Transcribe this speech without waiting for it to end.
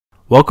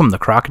Welcome to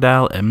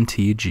Crocodile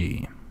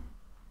MTG.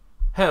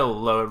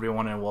 Hello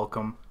everyone and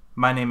welcome.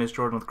 My name is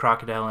Jordan with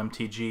Crocodile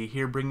MTG,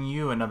 here bringing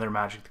you another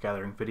Magic the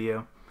Gathering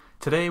video.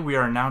 Today we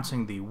are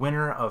announcing the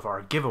winner of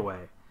our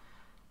giveaway.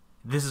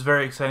 This is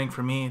very exciting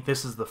for me.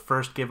 This is the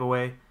first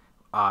giveaway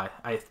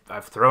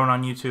I've thrown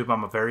on YouTube.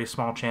 I'm a very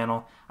small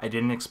channel. I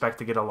didn't expect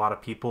to get a lot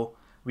of people.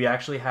 We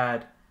actually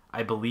had,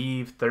 I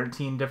believe,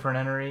 13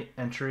 different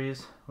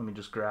entries. Let me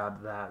just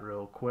grab that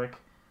real quick.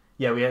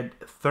 Yeah, we had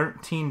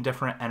 13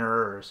 different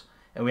enterers,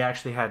 and we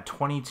actually had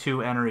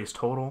 22 entries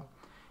total.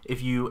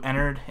 If you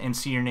entered and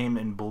see your name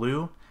in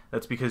blue,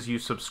 that's because you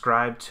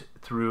subscribed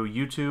through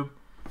YouTube.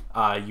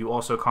 You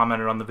also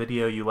commented on the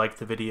video, you liked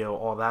the video,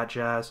 all that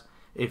jazz.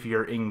 If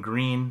you're in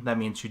green, that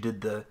means you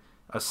did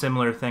a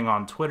similar thing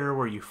on Twitter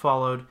where you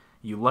followed,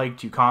 you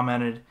liked, you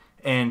commented.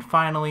 And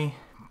finally,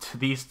 to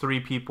these three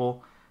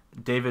people,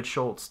 David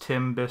Schultz,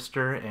 Tim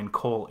Bister, and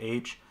Cole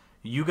H.,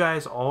 you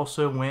guys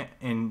also went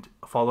and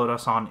followed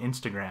us on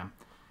Instagram,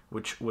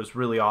 which was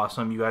really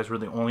awesome. You guys were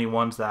the only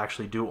ones that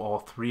actually do all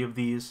three of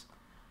these.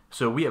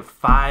 So we have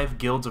 5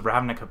 Guilds of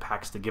Ravnica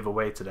packs to give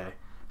away today.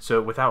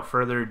 So without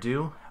further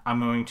ado,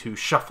 I'm going to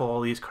shuffle all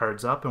these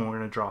cards up and we're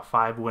going to draw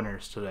 5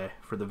 winners today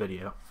for the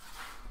video.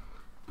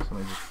 So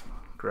let me just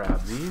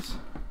grab these.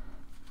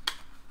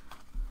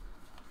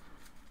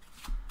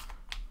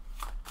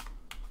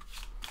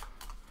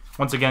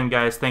 Once again,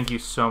 guys, thank you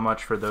so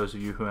much for those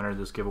of you who entered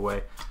this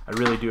giveaway. I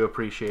really do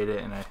appreciate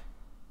it, and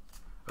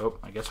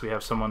I guess we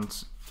have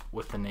someone's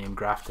with the name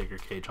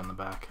Grafdigger Cage on the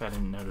back. I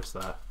didn't notice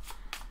that.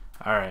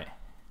 Alright,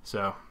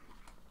 so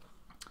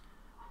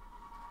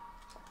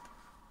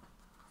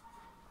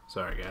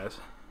sorry guys.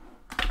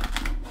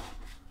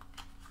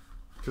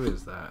 Who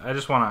is that? I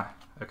just wanna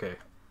okay.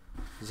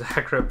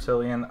 Zach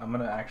Reptilian, I'm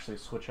gonna actually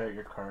switch out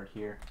your card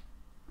here.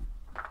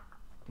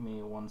 Give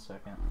me 1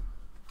 second.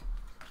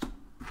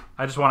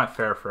 I just want it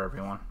fair for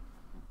everyone.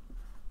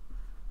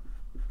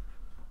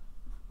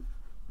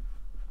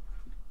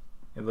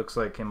 It looks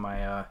like in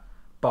my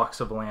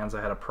box of lands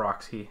I had a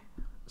proxy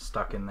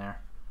stuck in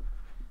there.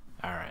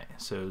 Alright,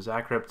 so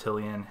Zach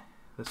Reptilian,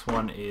 this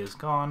one is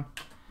gone,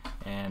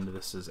 and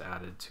this is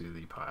added to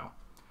the pile.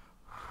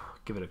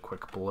 Give it a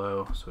quick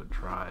blow so it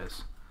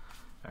dries.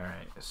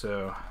 Alright,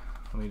 so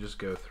let me just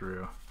go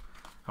through.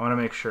 I want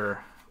to make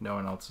sure no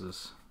one else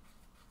is...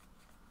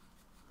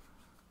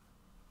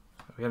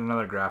 We had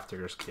another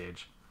Grafdigger's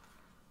Cage.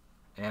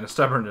 And a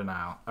Stubborn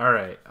Denial.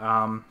 Alright,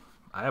 I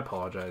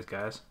apologize,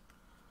 guys.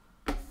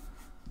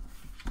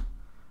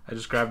 I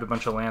just grabbed a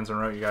bunch of lands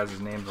and wrote you guys'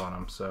 names on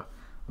them, so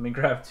let me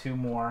grab 2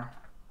 more.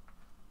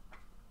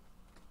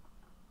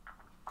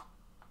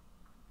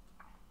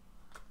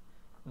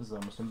 This is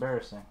almost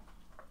embarrassing.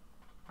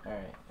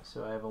 Alright,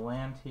 so I have a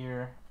land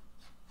here.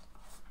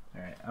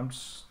 Alright, I'm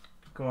just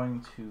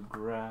going to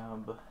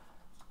grab...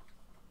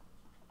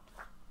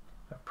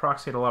 I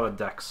proxied a lot of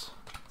decks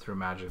through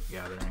Magic the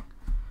Gathering.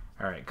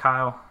 Alright,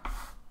 Kyle,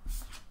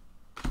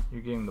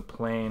 you're getting the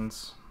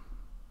Plains.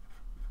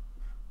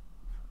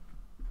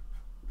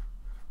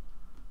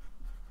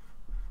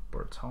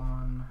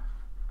 Borton.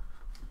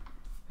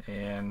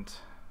 And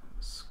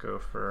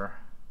Scoffer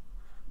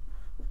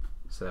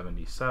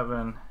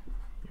 77.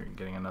 You're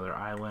getting another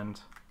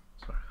island.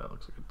 Sorry, that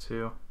looks like a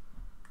 2.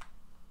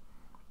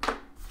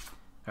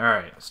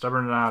 Alright,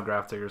 Stubborn Denial,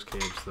 Grafdigger's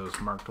Cage. Those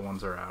marked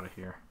ones are out of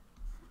here.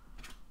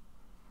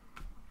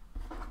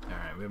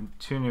 Alright, we have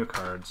 2 new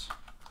cards.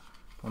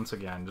 Once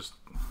again, just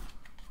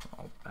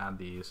I'll add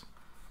these.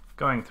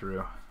 Going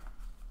through.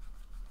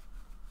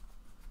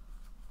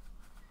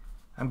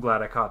 I'm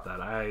glad I caught that.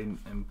 I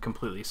am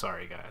completely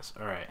sorry, guys.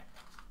 Alright,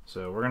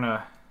 so we're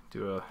gonna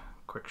do a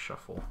quick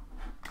shuffle.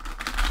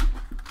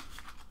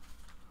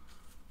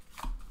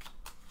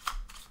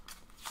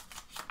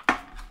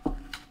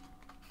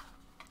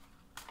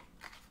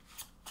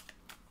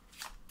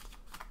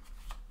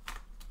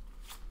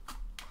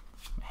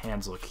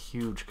 Hands look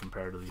huge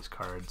compared to these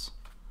cards.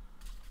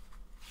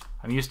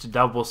 I'm used to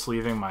double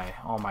sleeving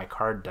all my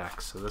card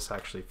decks, so this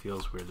actually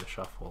feels weird to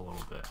shuffle a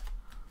little bit.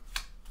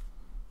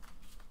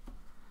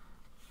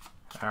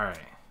 Alright,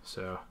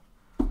 so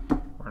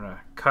we're going to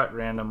cut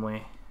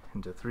randomly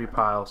into 3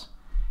 piles,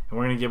 and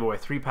we're going to give away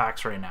 3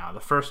 packs right now. The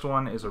first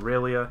one is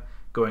Aurelia,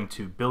 going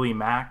to Billy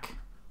Mack.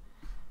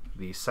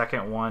 The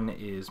second one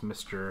is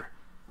Mr.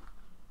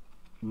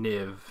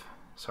 Niv,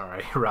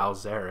 sorry, Ral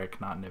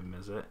Zarek, not Niv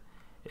Mizzet,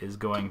 is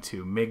going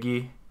to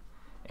Miggy.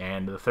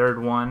 And the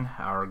third one,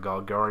 our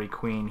Golgari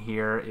Queen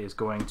here, is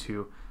going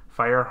to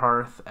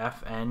Firehearth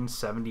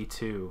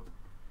FN72.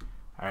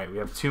 Alright, we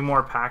have 2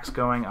 more packs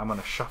going. I'm going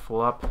to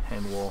shuffle up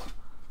and we'll...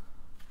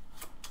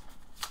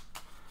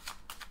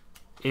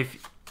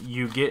 If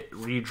you get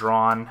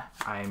redrawn,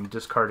 I'm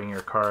discarding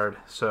your card.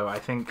 So I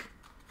think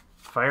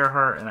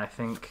Fireheart and I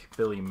think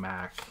Billy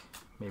Mack,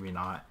 maybe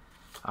not.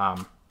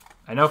 I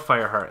know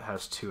Fireheart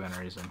has 2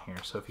 entries in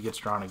here, so if he gets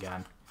drawn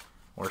again,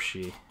 or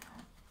she,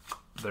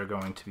 they're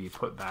going to be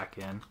put back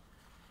in.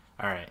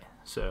 Alright,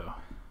 so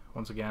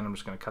once again, I'm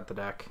just going to cut the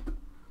deck.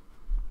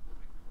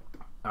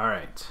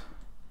 Alright,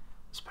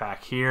 this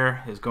pack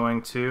here is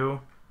going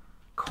to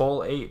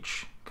Cole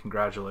H,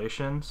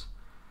 congratulations.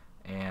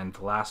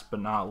 And last but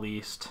not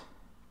least,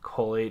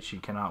 Cole H, you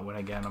cannot win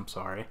again, I'm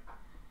sorry.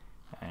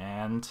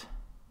 And,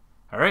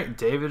 alright,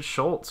 David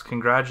Schultz,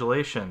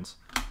 congratulations.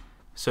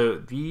 So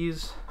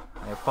these,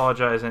 I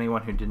apologize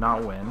anyone who did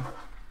not win.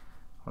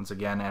 Once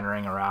again,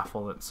 entering a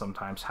raffle that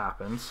sometimes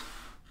happens.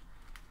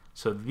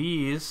 So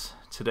these,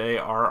 today,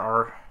 are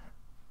our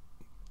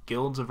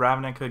Guilds of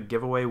Ravnica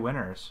giveaway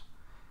winners.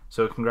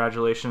 So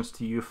congratulations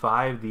to you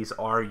 5. These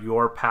are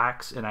your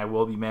packs, and I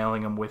will be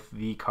mailing them with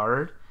the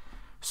card.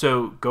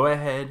 So go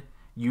ahead.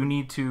 You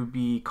need to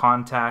you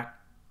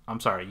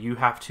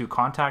have to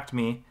contact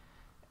me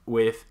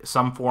with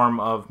some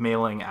form of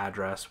mailing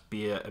address,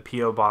 be it a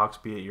P.O. box,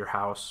 be it your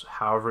house,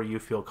 however you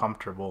feel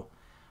comfortable.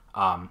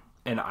 And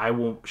I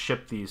will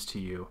ship these to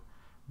you.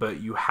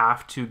 But you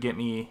have to get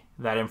me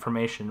that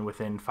information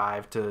within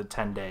 5 to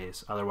 10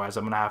 days. Otherwise,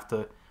 I'm going to have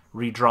to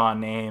redraw a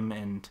name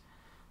and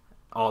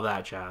all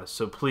that jazz.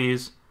 So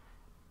please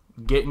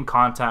get in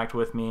contact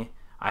with me.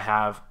 I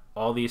have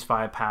all these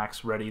 5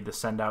 packs ready to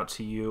send out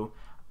to you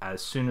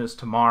as soon as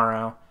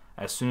tomorrow.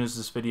 As soon as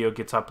this video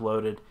gets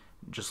uploaded,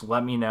 just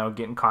let me know.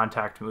 Get in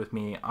contact with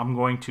me. I'm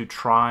going to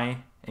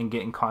try and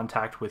get in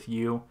contact with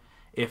you.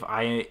 If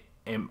I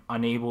am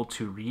unable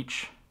to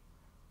reach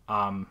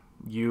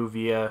you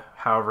via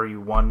however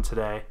you won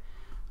today,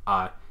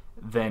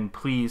 then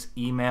please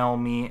email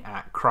me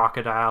at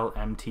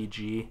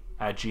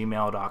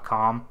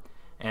crocodilemtg@gmail.com,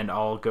 and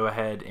I'll go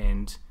ahead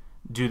and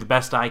do the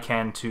best I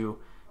can to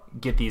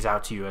get these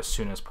out to you as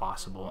soon as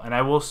possible. And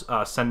I will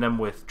send them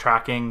with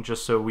tracking,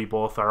 just so we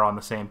both are on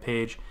the same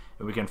page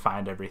and we can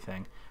find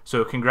everything.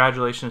 So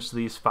congratulations to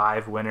these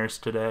 5 winners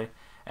today,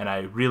 and I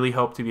really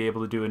hope to be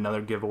able to do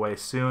another giveaway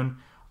soon.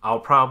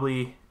 I'll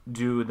probably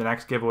do the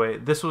next giveaway.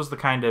 This was the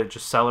kind of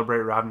just celebrate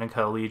Ravnica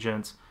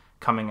Allegiance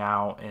coming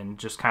out, and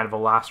just kind of a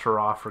last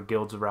hurrah for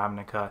Guilds of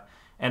Ravnica,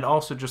 and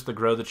also just to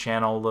grow the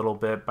channel a little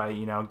bit by,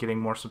 you know, getting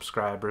more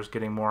subscribers,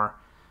 getting more,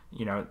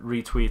 you know,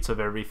 retweets of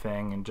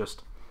everything, and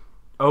just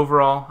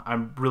overall,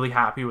 I'm really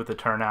happy with the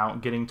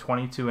turnout. Getting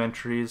 22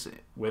 entries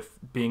with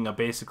being a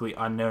basically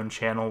unknown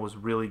channel was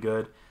really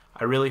good.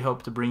 I really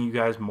hope to bring you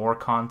guys more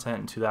content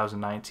in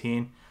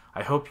 2019.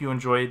 I hope you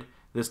enjoyed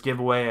this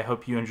giveaway. I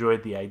hope you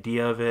enjoyed the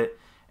idea of it,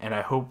 and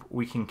I hope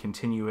we can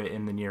continue it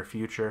in the near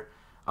future.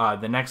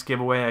 The next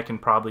giveaway I can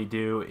probably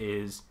do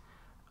is,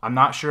 I'm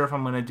not sure if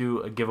I'm going to do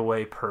a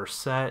giveaway per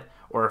set,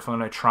 or if I'm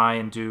going to try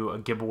and do a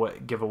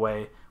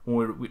giveaway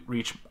when we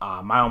reach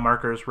mile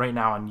markers. Right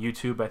now on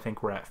YouTube, I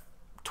think we're at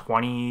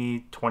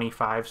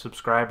 25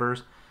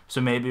 subscribers.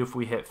 So maybe if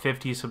we hit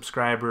 50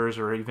 subscribers,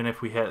 or even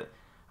if we hit,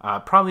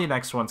 probably the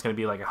next one's going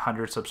to be like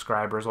 100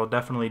 subscribers. I'll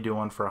definitely do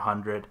one for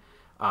 100.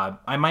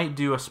 I might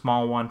do a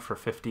small one for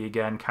 50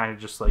 again, kind of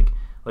just like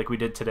we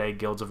did today,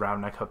 Guilds of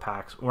Ravnica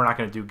packs. We're not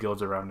going to do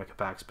Guilds of Ravnica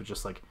packs, but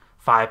just like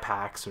 5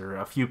 packs or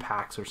a few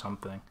packs or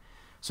something.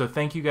 So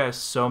thank you guys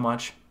so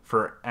much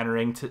for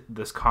entering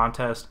this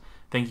contest.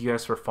 Thank you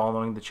guys for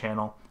following the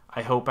channel.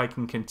 I hope I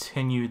can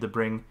continue to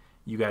bring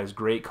you guys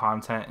great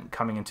content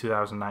coming in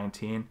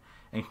 2019.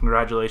 And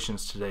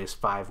congratulations to today's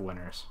 5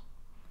 winners.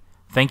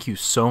 Thank you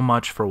so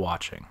much for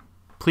watching.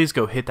 Please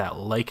go hit that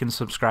like and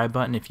subscribe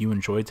button if you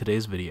enjoyed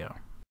today's video.